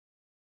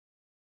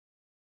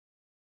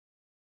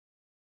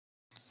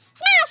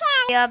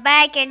We are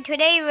back and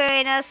today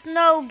we're in a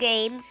snow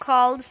game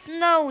called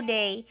Snow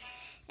Day.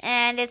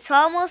 And it's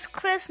almost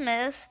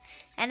Christmas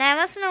and I'm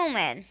a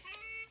snowman.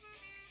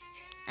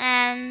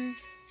 And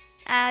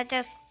I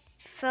just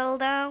fell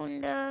down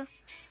the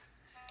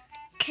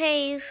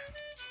cave.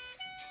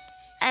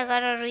 I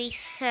gotta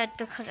reset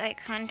because I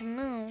can't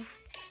move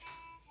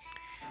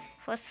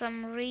for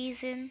some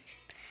reason.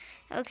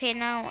 Okay,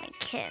 now I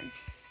can.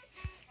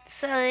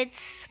 So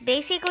it's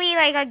basically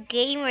like a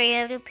game where you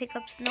have to pick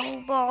up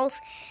snowballs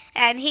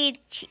and hit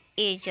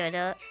each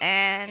other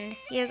and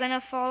you're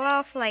gonna fall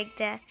off like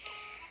that.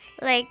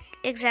 Like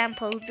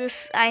example,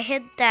 this I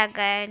hit that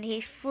guy and he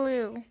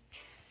flew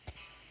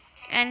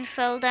and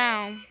fell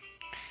down.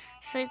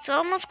 So it's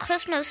almost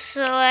Christmas,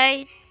 so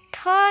I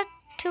thought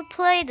to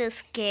play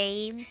this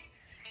game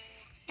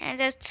and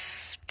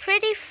it's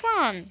pretty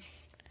fun.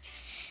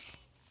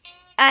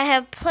 I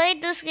have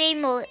played this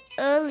game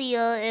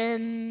earlier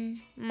in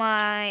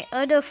my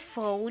other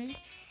phone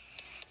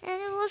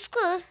and it was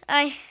good.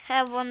 I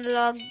have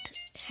unlocked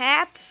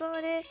hats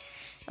on it.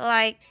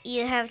 Like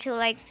you have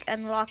to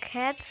unlock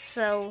hats,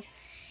 so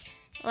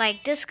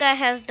like this guy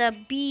has the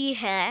bee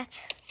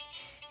hat.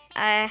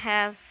 I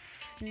have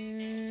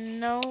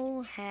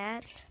no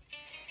hat.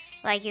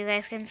 Like you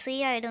guys can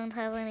see, I don't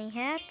have any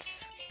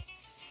hats.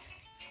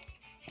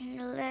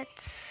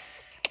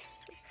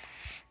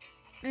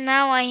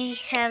 Now I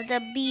have the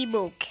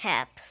Bebo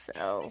cap,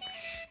 so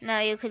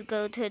now you could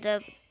go to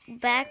the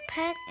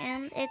backpack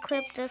and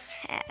equip this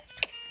hat.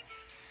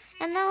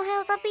 And now I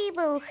have the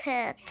Bebo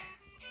hat.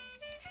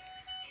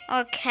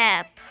 Or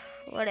cap,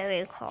 whatever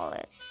you call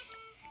it.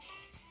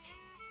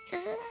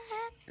 Is it a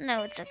hat?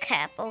 No, it's a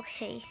cap,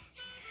 okay.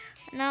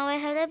 Now I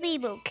have the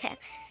Bebo cap.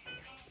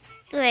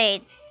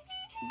 Wait,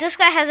 this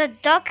guy has a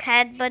duck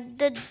hat, but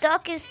the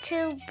duck is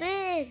too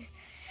big.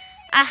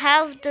 I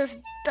have this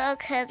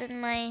duck hat in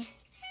my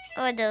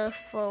other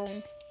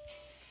phone.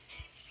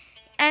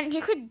 And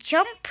you could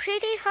jump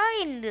pretty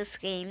high in this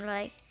game,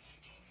 like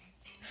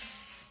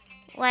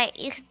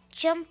you could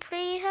jump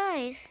pretty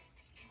high.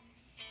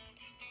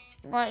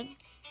 Like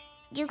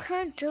you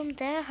can't jump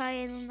that high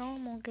in a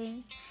normal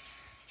game.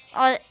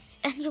 And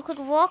you could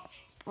walk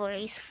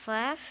very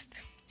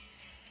fast.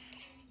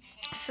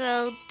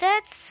 So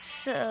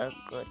that's a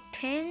good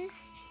thing.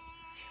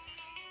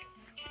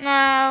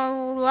 Now,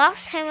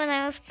 last time when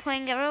I was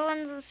playing,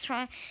 everyone was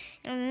trying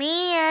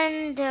me,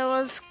 and there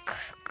was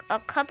a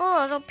couple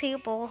other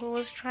people who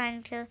was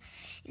trying to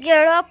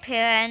get up here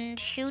and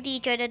shoot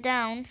each other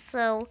down.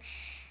 So,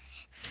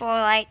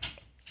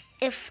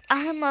 if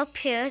I'm up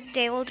here,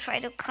 they will try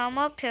to come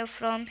up here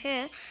from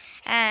here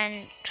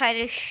and try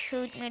to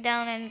shoot me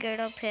down and get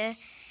up here.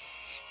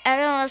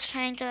 Everyone was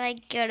trying to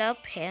get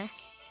up here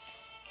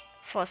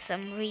for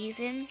some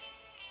reason.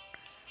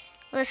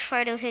 Let's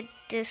try to hit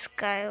this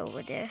guy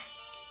over there.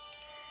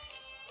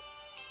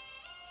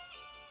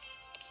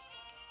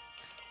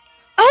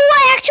 Oh,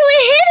 I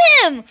actually hit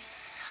him!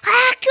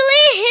 I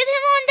actually hit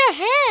him on the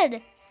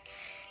head!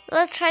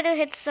 Let's try to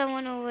hit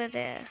someone over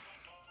there.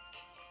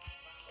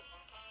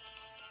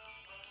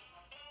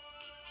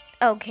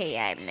 Okay,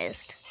 I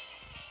missed.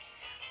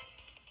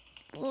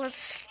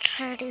 Let's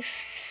try to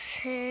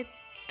hit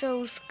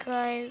those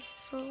guys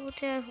over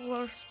there who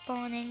are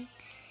spawning.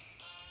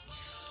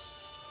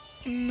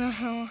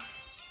 No.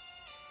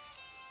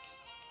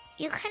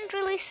 You can't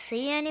really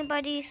see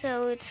anybody,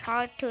 so it's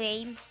hard to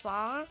aim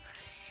far.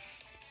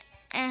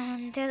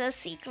 And there's a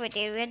secret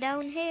area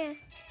down here.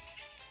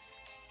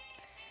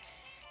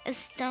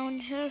 It's down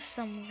here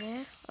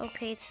somewhere.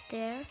 Okay, it's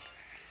there.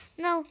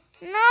 No,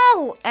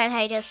 no! And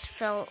I just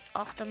fell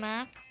off the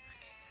map.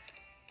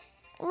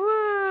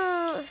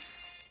 Ooh!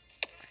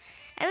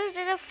 I just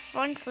did a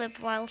front flip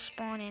while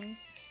spawning.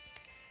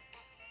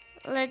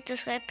 Let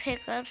this guy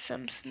pick up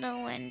some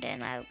snow and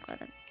then I'm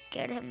gonna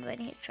get him when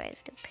he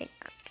tries to pick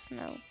up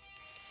snow.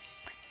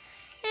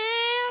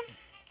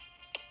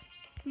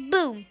 And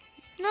boom!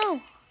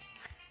 No!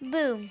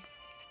 Boom!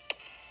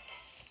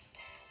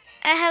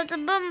 I have the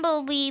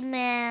Bumblebee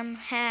Man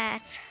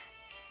hat.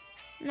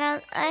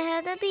 Now I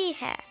have the bee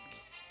hat.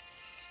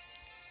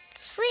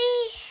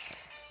 See?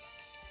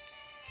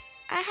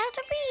 I have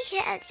the bee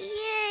hat,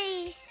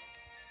 yay!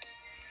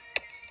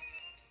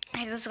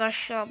 I just got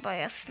shot by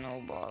a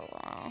snowball.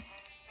 Wow.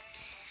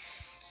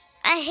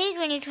 I hate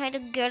when you try to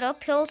get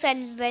up hills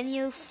and when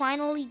you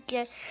finally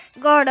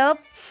got up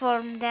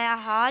from that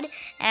hard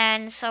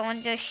and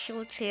someone just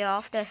shoots you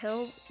off the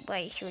hill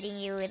by shooting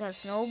you with a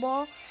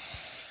snowball.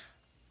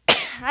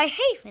 I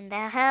hate when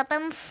that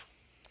happens.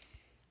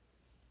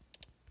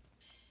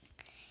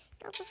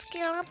 Let's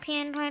get up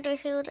here and try to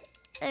shoot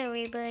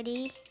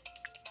everybody.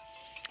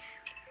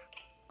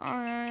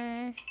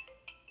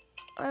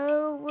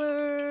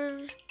 Over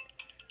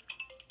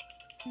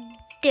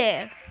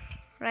there,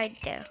 right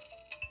there.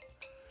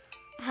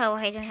 Oh,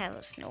 I don't have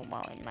a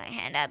snowball in my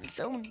hand. I'm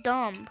so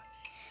dumb.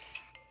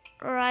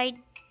 Right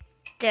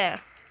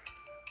there.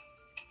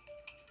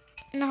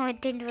 No,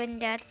 it didn't went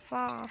that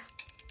far.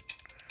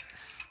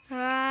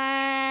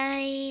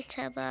 Right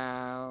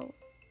about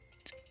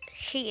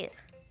here.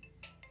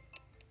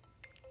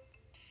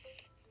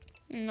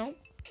 Nope.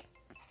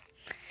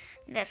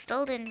 That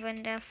still didn't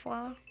went that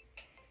far.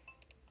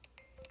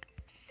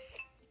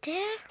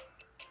 There.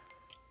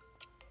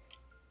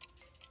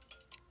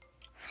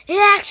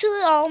 It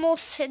actually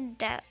almost hit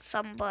that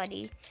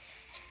somebody.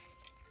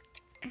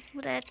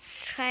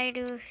 Let's try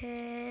to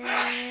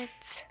hit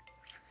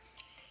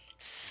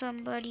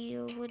somebody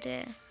over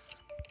there.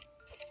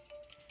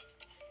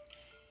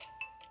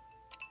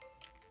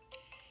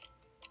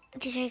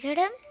 Did I get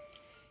him?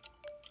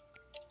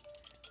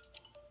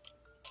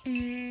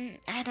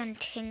 I don't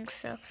think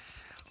so.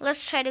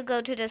 Let's try to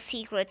go to the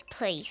secret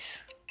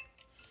place.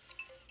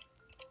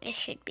 It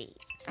should be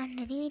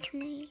underneath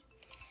me.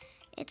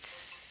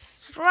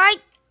 It's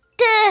right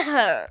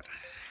there.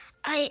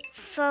 I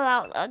fell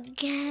out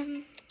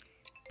again.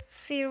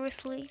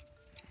 Seriously.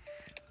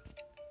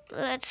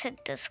 Let's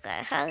hit this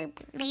guy.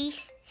 Hopefully.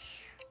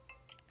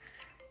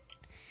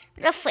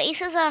 The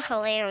faces are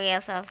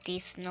hilarious of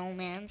these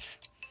snowmans.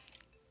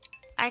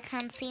 I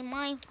can't see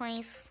my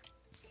face,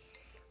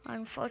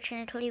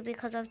 unfortunately,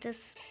 because of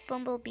this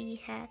bumblebee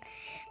hat.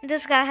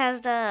 This guy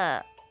has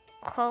the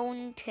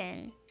cone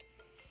thing,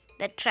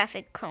 the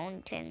traffic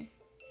cone thing.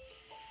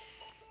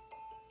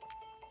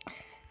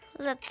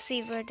 Let's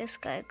see where this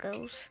guy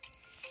goes.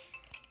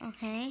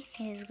 Okay,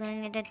 he's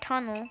going in the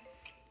tunnel.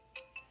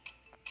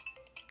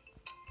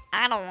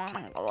 I don't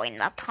want to go in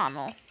the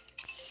tunnel.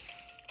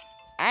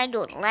 I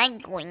don't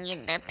like going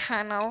in the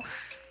tunnel.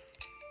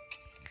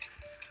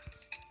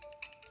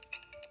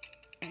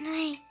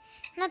 Hey,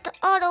 not the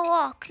auto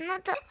walk,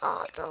 not the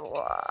auto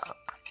walk.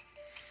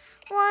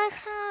 What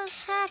has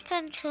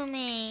happened to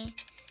me?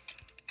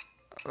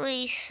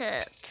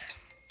 Reset.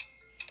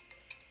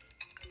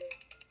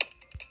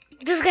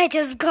 This guy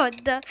just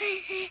got the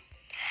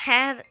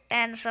hat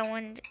and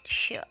someone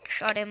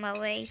shot him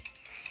away.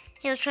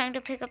 He was trying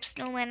to pick up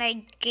snow and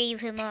I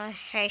gave him a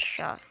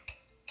headshot.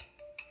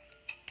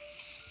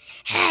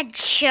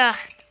 Headshot!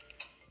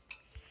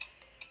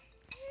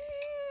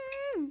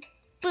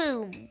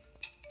 Boom.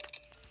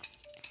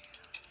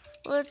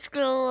 Let's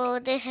go over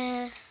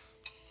there.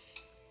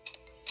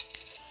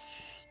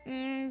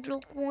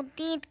 Look what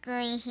this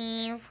guy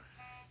have.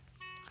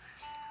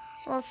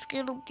 Let's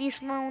get up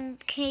this mountain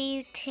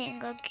cave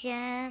thing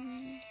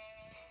again.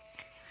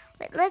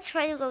 Wait, let's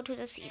try to go to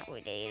the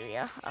secret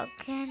area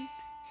again.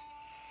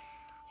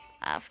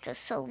 After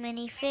so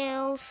many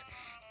fails.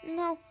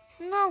 No,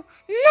 no,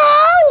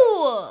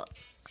 no!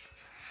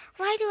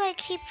 Why do I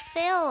keep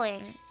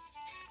failing?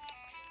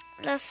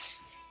 Let's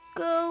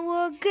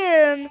go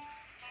again.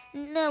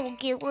 No,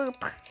 give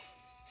up.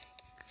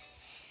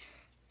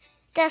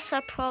 That's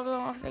a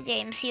problem of the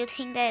games. You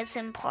think that it's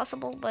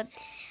impossible, but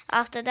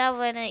after that,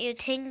 when you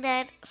think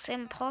that it's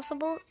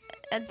impossible,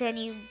 then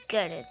you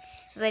get it.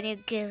 When you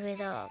give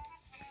it up.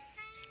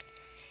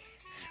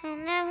 So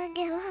never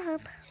give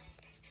up.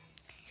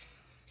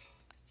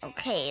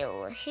 Okay,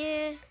 over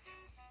here.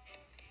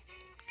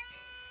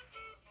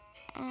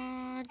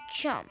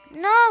 Jump.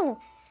 No!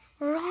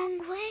 Wrong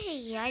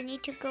way. I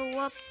need to go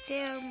up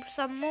there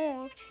some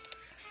more.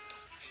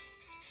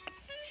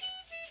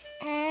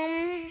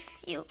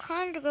 You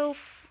can't go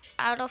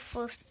out of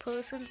first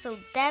person, so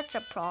that's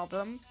a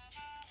problem.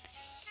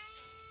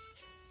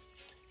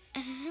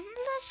 And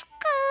let's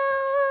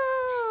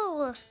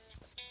go!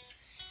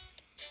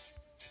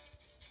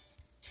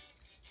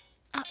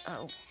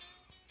 Uh-oh.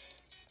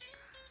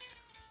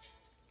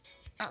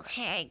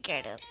 Okay, I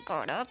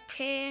got up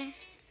here.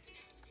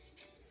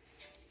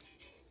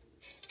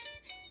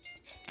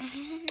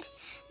 And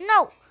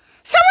no!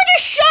 Someone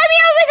just shot me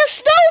out with a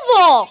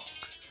snowball!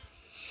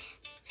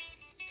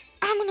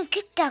 I'm gonna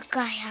get that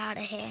guy out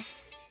of here.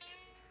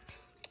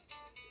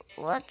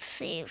 Let's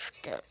see if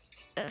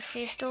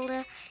he's still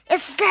there.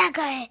 It's that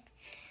guy!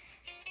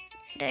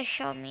 That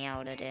shot me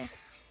out of there.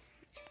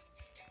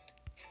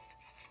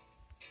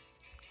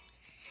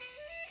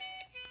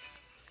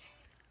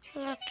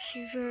 Let's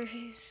see where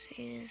he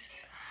is.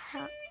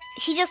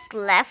 He just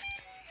left.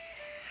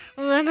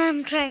 When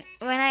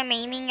I'm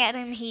aiming at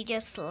him, he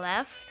just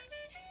left.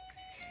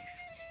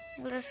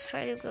 Let's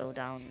try to go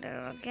down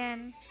there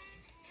again.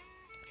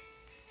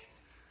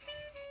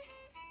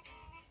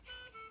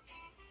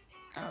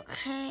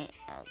 Okay.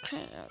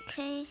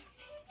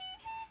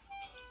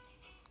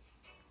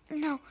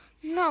 No!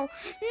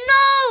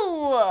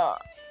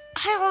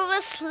 I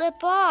always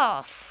slip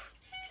off.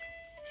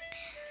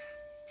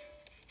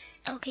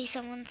 Okay,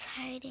 someone's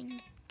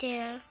hiding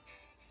there.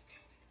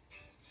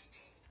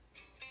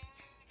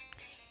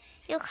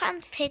 You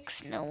can't pick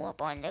snow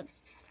up on the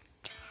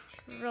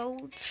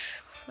roads.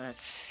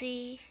 Let's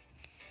see.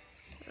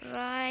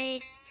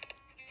 Right.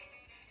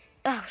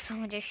 Oh,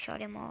 someone just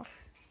shot him off.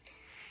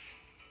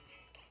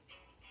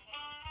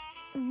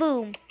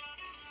 Boom.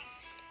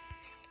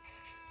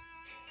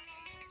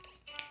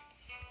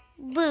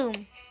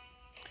 Boom.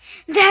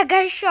 That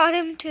guy shot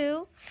him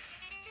too.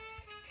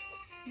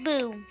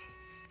 Boom.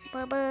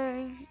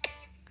 Bye-bye.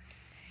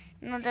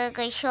 Another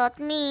guy shot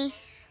me.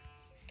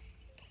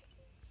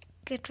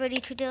 Get ready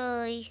to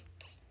die.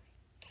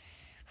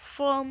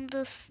 From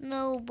the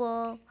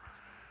snowball.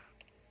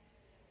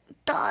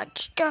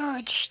 Dodge,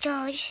 dodge,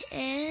 dodge,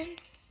 and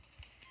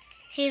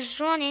he's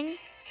running.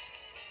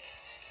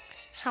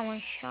 Someone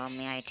shot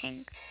me, I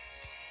think.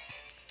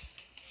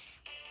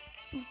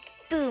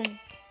 Boom. Get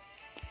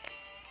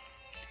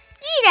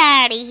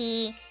out of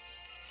here.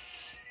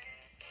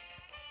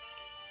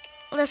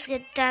 Let's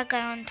get that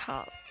guy on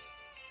top.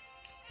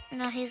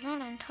 No, he's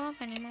not on top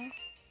anymore.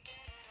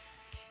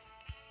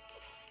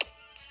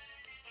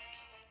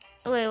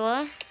 Wait,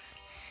 what?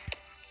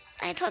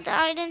 I thought that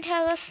I didn't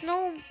have a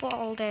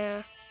snowball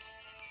there.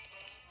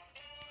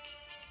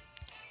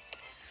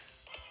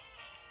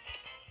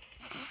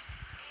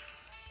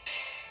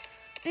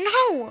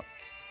 No!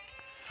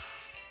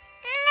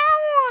 No!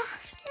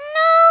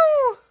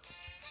 No!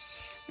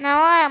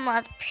 Now I am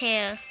up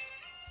here.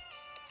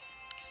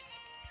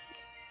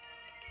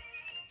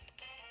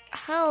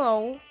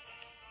 Hello.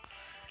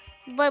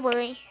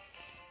 Bye-bye.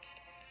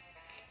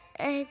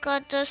 I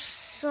got the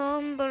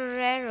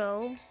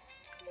sombrero.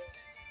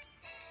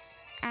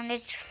 And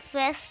it's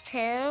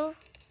festive.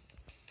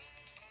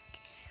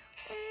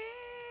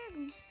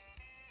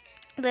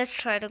 Let's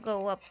try to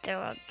go up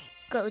there,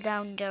 go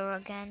down there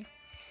again.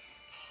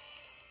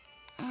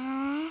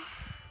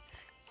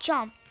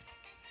 Jump.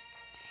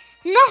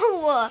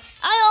 No!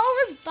 I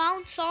always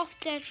bounce off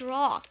that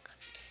rock.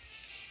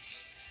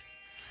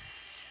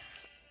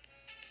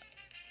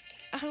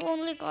 I've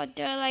only got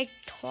there like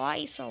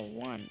twice or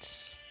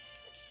once.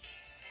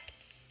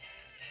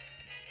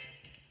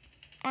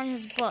 On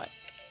his butt.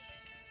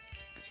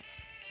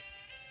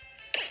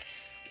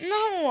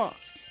 No!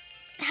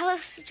 I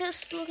was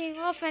just looking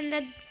off and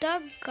the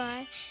duck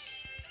guy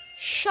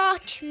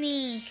shot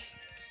me.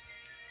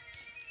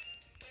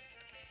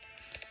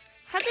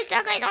 How did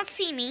that guy not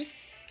see me?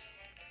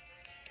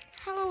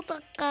 Hello,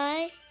 duck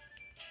guy.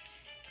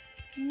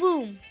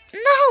 Boom.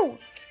 No!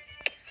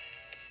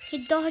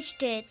 He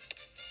dodged it.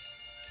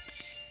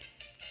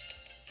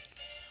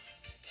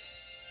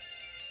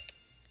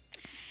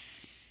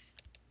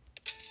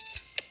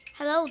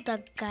 Hello,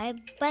 duck guy.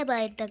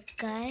 Bye-bye, duck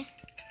guy.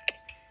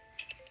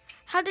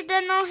 How did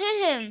that not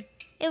hit him?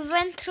 It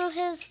went through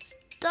his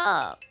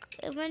duck.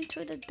 It went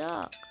through the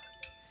duck.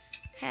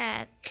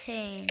 Hat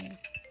thing.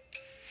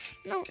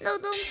 No, no,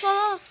 don't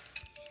fall off.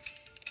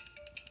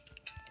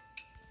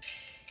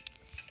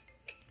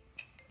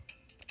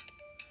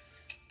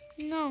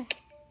 No.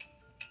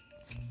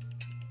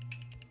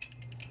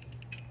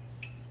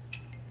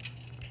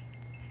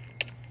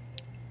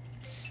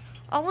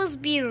 Always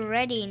be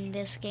ready in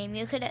this game.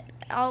 You could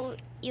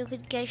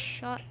get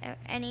shot at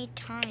any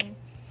time.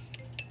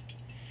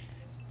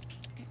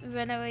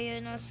 Whenever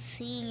you're not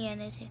seeing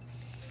anything,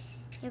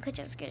 you could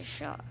just get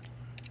shot.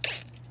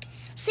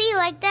 See,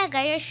 like that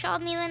guy just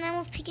shot me when I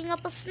was picking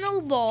up a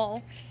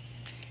snowball.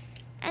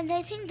 And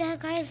I think that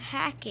guy is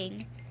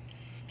hacking.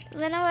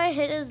 Whenever I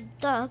hit his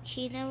duck,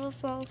 he never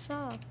falls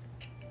off.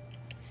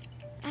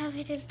 I've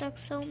hit his duck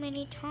so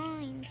many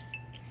times.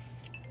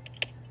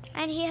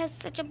 And he has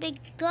such a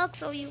big duck,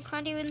 so you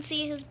can't even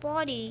see his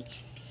body.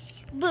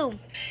 Boom.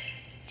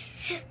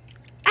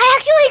 I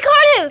actually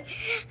got him!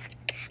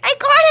 I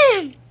got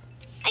him!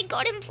 I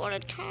got him for a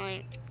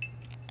time.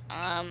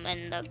 I'm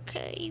in the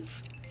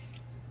cave.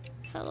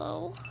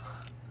 Hello.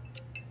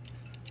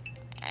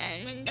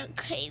 I'm in the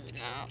cave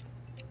now.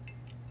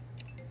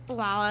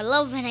 Wow, I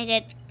love when I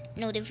get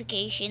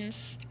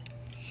notifications.